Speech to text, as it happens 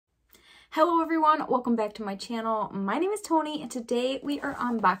Hello everyone, welcome back to my channel. My name is Tony and today we are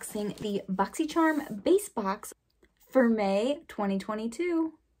unboxing the Boxycharm base box for May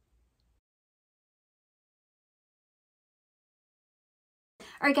 2022.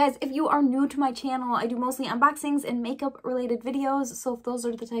 Alright guys, if you are new to my channel, I do mostly unboxings and makeup related videos, so if those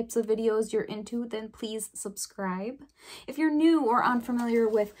are the types of videos you're into, then please subscribe. If you're new or unfamiliar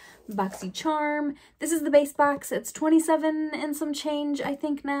with Boxycharm, this is the base box. It's $27 and some change, I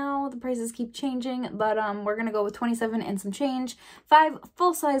think now. The prices keep changing, but we're gonna go with $27 and some change. 5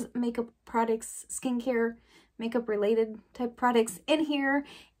 full-size makeup products, skincare, makeup related type products in here,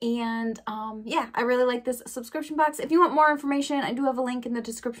 and yeah, I really like this subscription box. If you want more information, I do have a link in the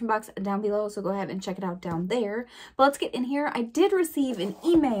description box down below, so go ahead and check it out down there. But let's get in here. I did receive an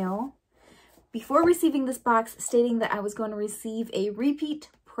email before receiving this box stating that I was going to receive a repeat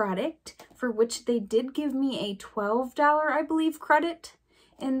product, for which they did give me a $12, I believe, credit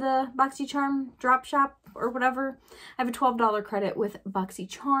in the Boxycharm drop shop or whatever. I have a $12 credit with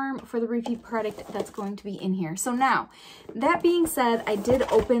Boxycharm for the repeat product that's going to be in here. So now, that being said, I did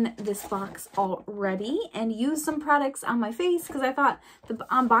open this box already and use some products on my face because I thought the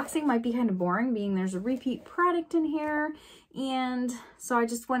unboxing might be kind of boring, being there's a repeat product in here. And so I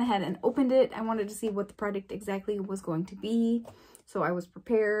just went ahead and opened it. I wanted to see what the product exactly was going to be, so I was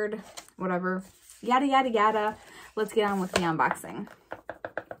prepared, whatever, yada yada yada. Let's get on with the unboxing.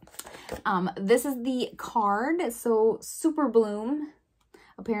 This is the card. So Super Bloom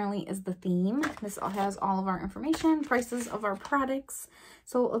apparently is the theme. This has all of our information, prices of our products.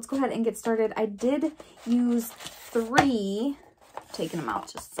 So let's go ahead and get started. I did use 3, taking them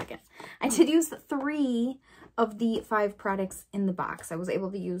out just a second. I did use 3 of the 5 products in the box. I was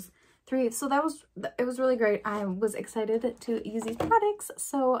able to use 3, so it was really great. I was excited to use these products.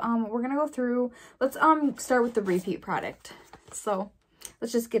 So we're gonna go through. Let's start with the repeat product. So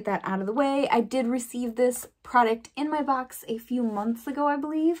let's just get that out of the way. I did receive this product in my box a few months ago, I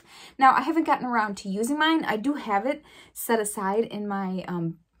believe. Now, I haven't gotten around to using mine. I do have it set aside in my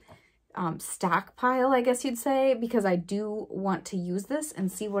stockpile, I guess you'd say, because I do want to use this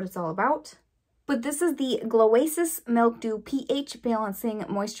and see what it's all about. But this is the Gloasis Milk Dew pH Balancing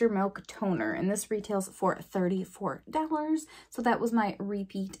Moisture Milk Toner, and this retails for $34. So that was my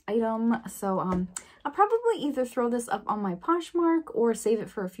repeat item. So I'll probably either throw this up on my Poshmark or save it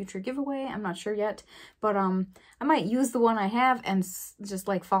for a future giveaway. I'm not sure yet, but I might use the one I have and just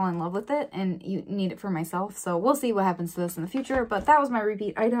like fall in love with it and need it for myself. So we'll see what happens to this in the future, but that was my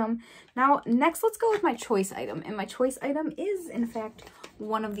repeat item. Now, next, let's go with my choice item. And my choice item is, in fact,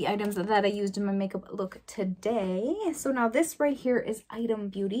 one of the items that I used in my makeup look today. So now this right here is Item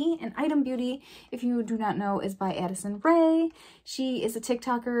Beauty. And Item Beauty, if you do not know, is by Addison Rae. She is a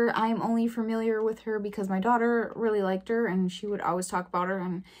TikToker. I am only familiar with her because my daughter really liked her and she would always talk about her,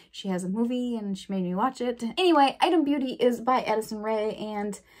 and she has a movie and she made me watch it. Anyway, Item Beauty is by Addison Rae,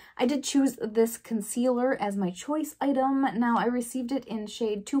 and I did choose this concealer as my choice item. Now, I received it in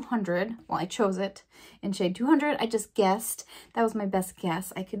shade 200. Well, I chose it in shade 200. I just guessed. That was my best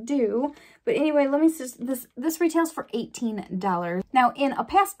guess I could do. But anyway, let me just, this retails for $18. Now, in a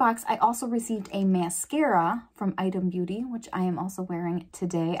past box, I also received a mascara from Item Beauty, which I am also wearing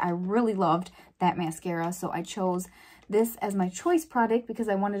today. I really loved that mascara, so I chose this as my choice product because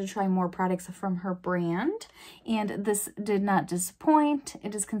I wanted to try more products from her brand, and this did not disappoint.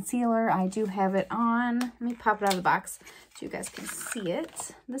 It is concealer. I do have it on. Let me pop it out of the box so you guys can see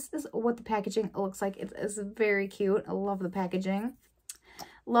it. This is what the packaging looks like. It is very cute. I love the packaging.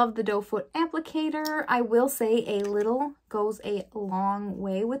 Love the doe foot applicator. I will say a little goes a long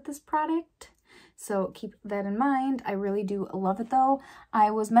way with this product, so keep that in mind. I really do love it though. I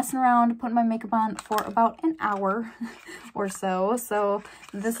was messing around putting my makeup on for about an hour or so. So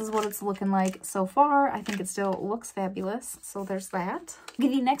this is what it's looking like so far. I think it still looks fabulous. So there's that. Okay,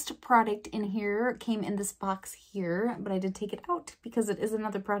 the next product in here came in this box here, but I did take it out because it is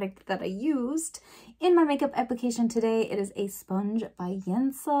another product that I used in my makeup application today. It is a sponge by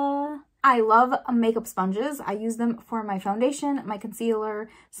Yensa. I love makeup sponges. I use them for my foundation, my concealer,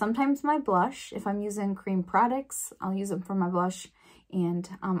 sometimes my blush. If I'm using cream products, I'll use them for my blush. And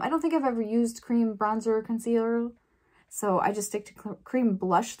I don't think I've ever used cream bronzer or concealer, so I just stick to cream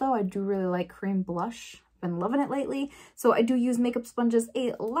blush though. I do really like cream blush. Been loving it lately. So I do use makeup sponges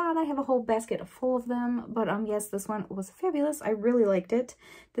a lot. I have a whole basket full of them, but yes, this one was fabulous. I really liked it.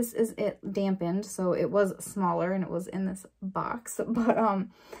 This is it dampened, so it was smaller and it was in this box, but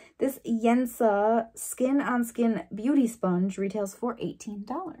this Yensa Skin on Skin Beauty Sponge retails for $18.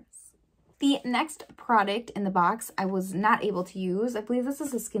 The next product in the box I was not able to use. I believe this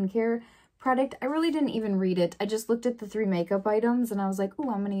is a skincare product. I really didn't even read it. I just looked at the 3 makeup items and I was like, oh,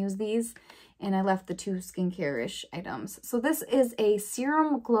 I'm going to use these. And I left the 2 skincare-ish items. So this is a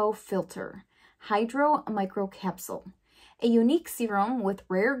Serum Glow Filter Hydro Micro Capsule. A unique serum with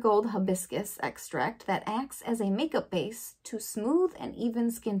rare gold hibiscus extract that acts as a makeup base to smooth and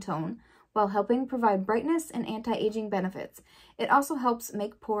even skin tone while helping provide brightness and anti-aging benefits. It also helps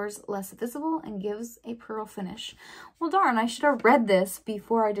make pores less visible and gives a pearl finish. Well, darn, I should have read this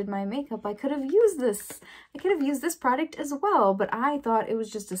before I did my makeup. I could have used this. I could have used this product as well, but I thought it was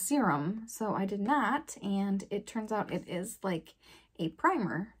just a serum, so I did not, and it turns out it is like a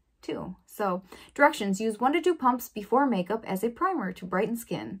primer too. So, directions: use 1 to 2 pumps before makeup as a primer to brighten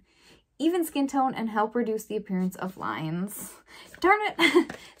skin, even skin tone, and help reduce the appearance of lines. Darn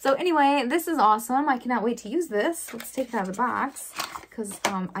it. So anyway, this is awesome. I cannot wait to use this. Let's take it out of the box because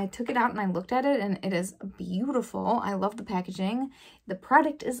I took it out and I looked at it and it is beautiful. I love the packaging. The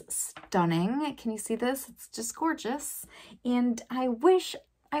product is stunning. Can you see this? It's just gorgeous. And I wish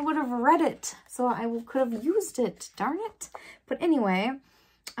I would have read it so I could have used it. Darn it. But anyway,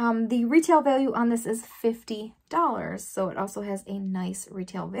 the retail value on this is $50. So it also has a nice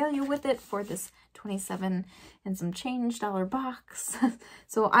retail value with it for this 27 and some change dollar box.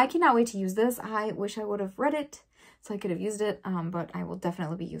 So I cannot wait to use this. I wish I would have read it so I could have used it, but I will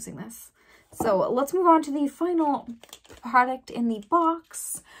definitely be using this. So let's move on to the final product in the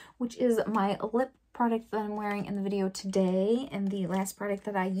box, which is my lip product that I'm wearing in the video today, and the last product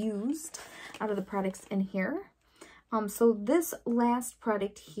that I used out of the products in here. So this last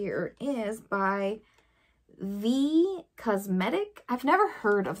product here is by V Cosmetic. I've never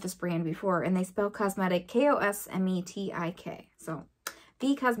heard of this brand before, and they spell cosmetic K-O-S-M-E-T-I-K. So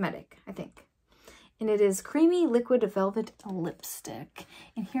V Cosmetic, I think. And it is Creamy Liquid Velvet Lipstick.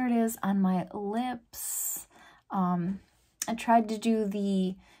 And here it is on my lips. I tried to do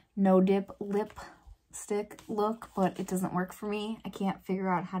the no dip lipstick look, but it doesn't work for me. I can't figure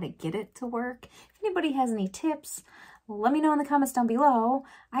out how to get it to work. If anybody has any tips, let me know in the comments down below.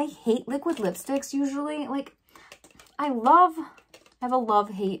 I hate liquid lipsticks usually. Like, I have a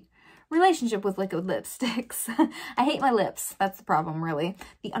love-hate relationship with liquid lipsticks. I hate my lips. That's the problem, really.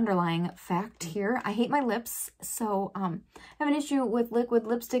 The underlying fact here. I hate my lips, so I have an issue with liquid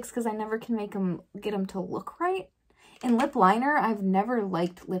lipsticks because I never can get them to look right. And lip liner, I've never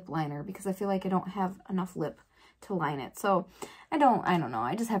liked lip liner because I feel like I don't have enough lip to line it. So I don't know.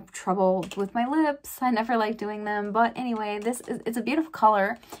 I just have trouble with my lips. I never like doing them. But anyway, it's a beautiful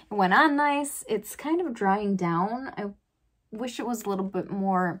color. It went on nice. It's kind of drying down. I wish it was a little bit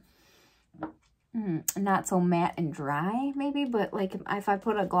more not so matte and dry maybe, but like if I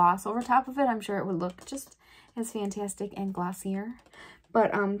put a gloss over top of it, I'm sure it would look just as fantastic and glossier.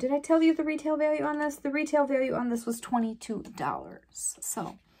 But did I tell you the retail value on this? The retail value on this was $22.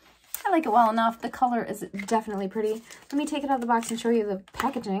 So I like it well enough. The color is definitely pretty. Let me take it out of the box and show you the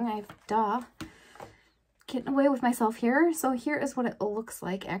packaging. Getting away with myself here. So here is what it looks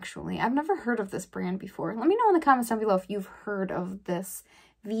like, actually. I've never heard of this brand before. Let me know in the comments down below if you've heard of this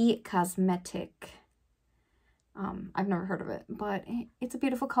V Cosmetic. I've never heard of it, but it's a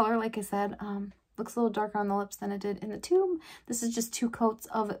beautiful color, like I said. Looks a little darker on the lips than it did in the tube. This is just 2 coats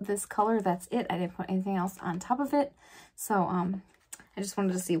of this color. That's it. I didn't put anything else on top of it. So, I just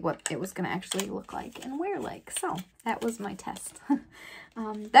wanted to see what it was going to actually look like and wear like. So, that was my test.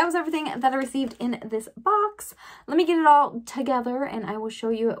 That was everything that I received in this box. Let me get it all together and I will show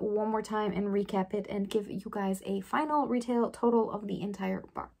you one more time and recap it and give you guys a final retail total of the entire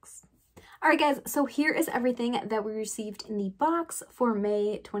box. Alright guys, so here is everything that we received in the box for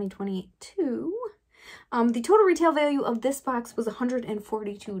May 2022. The total retail value of this box was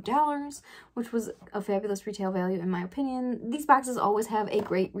 $142, which was a fabulous retail value in my opinion. These boxes always have a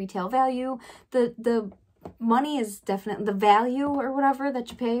great retail value. The money is definitely, the value or whatever that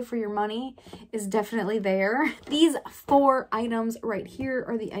you pay for your money is definitely there. These 4 items right here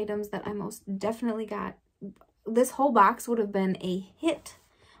are the items that I most definitely got. This whole box would have been a hit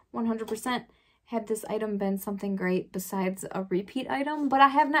 100% had this item been something great besides a repeat item, but I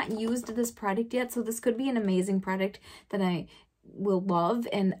have not used this product yet, so this could be an amazing product that I will love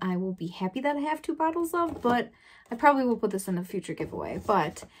and I will be happy that I have 2 bottles of, but I probably will put this in a future giveaway.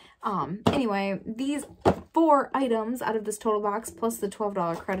 But anyway, these 4 items out of this total box plus the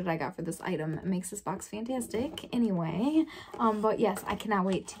 $12 credit I got for this item makes this box fantastic anyway. But yes, I cannot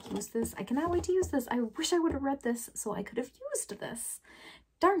wait to use this. I cannot wait to use this. I wish I would have read this so I could have used this.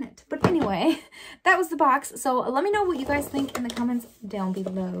 Darn it. But anyway, that was the box. So let me know what you guys think in the comments down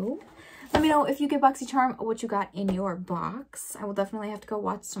below. Let me know if you get Boxycharm what you got in your box. I will definitely have to go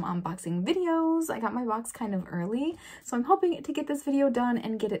watch some unboxing videos. I got my box kind of early, so I'm hoping to get this video done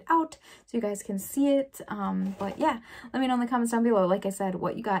and get it out so you guys can see it. But yeah, let me know in the comments down below, like I said,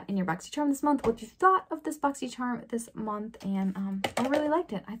 what you got in your Boxycharm this month, what you thought of this Boxycharm this month, and I really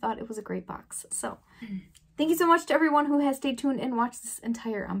liked it. I thought it was a great box. So thank you so much to everyone who has stayed tuned and watched this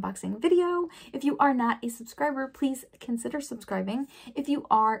entire unboxing video. If you are not a subscriber, please consider subscribing. If you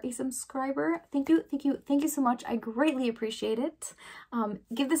are a subscriber, thank you so much. I greatly appreciate it.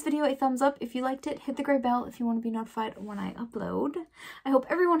 Give this video a thumbs up if you liked it. Hit the gray bell if you want to be notified when I upload. I hope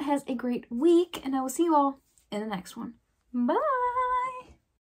everyone has a great week, and I will see you all in the next one. Bye!